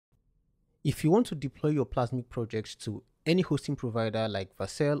If you want to deploy your Plasmic projects to any hosting provider like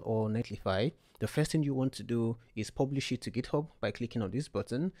Vercel or Netlify, the first thing you want to do is publish it to GitHub by clicking on this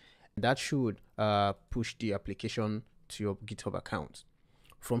button. That should push the application to your GitHub account.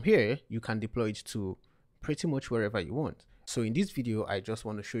 From here, you can deploy it to pretty much wherever you want. So in this video, I just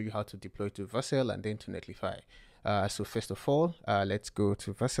want to show you how to deploy to Vercel and then to Netlify. So first of all, let's go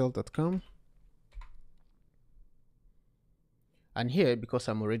to vercel.com. And here, because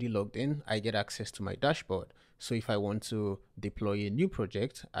I'm already logged in, I get access to my dashboard. So if I want to deploy a new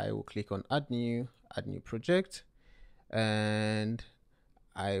project, I will click on add new project, and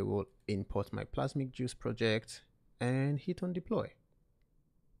I will import my plasmic-juice project and hit on deploy.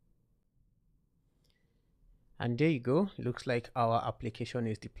 And there you go. It looks like our application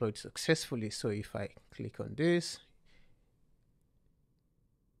is deployed successfully. So if I click on this,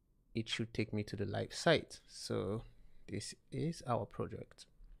 it should take me to the live site. So this is our project.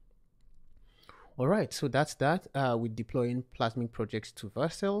 All right, so that's that with deploying Plasmic projects to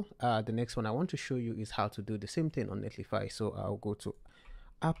Vercel. The next one I want to show you is how to do the same thing on Netlify. So I'll go to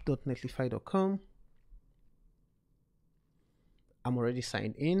app.netlify.com. I'm already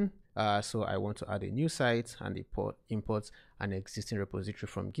signed in, so I want to add a new site and import an existing repository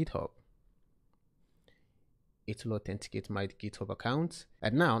from GitHub. It will authenticate my GitHub account,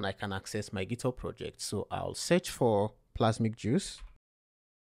 and now I can access my GitHub project. So I'll search for plasmic-juice,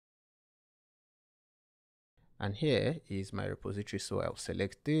 and here is my repository. So I'll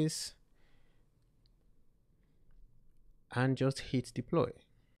select this and just hit deploy.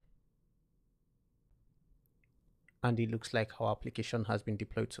 And it looks like our application has been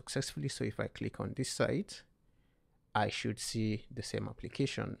deployed successfully. So if I click on this site, I should see the same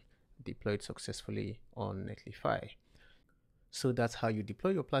application deployed successfully on Netlify. So that's how you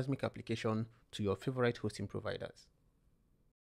deploy your Plasmic application to your favorite hosting providers.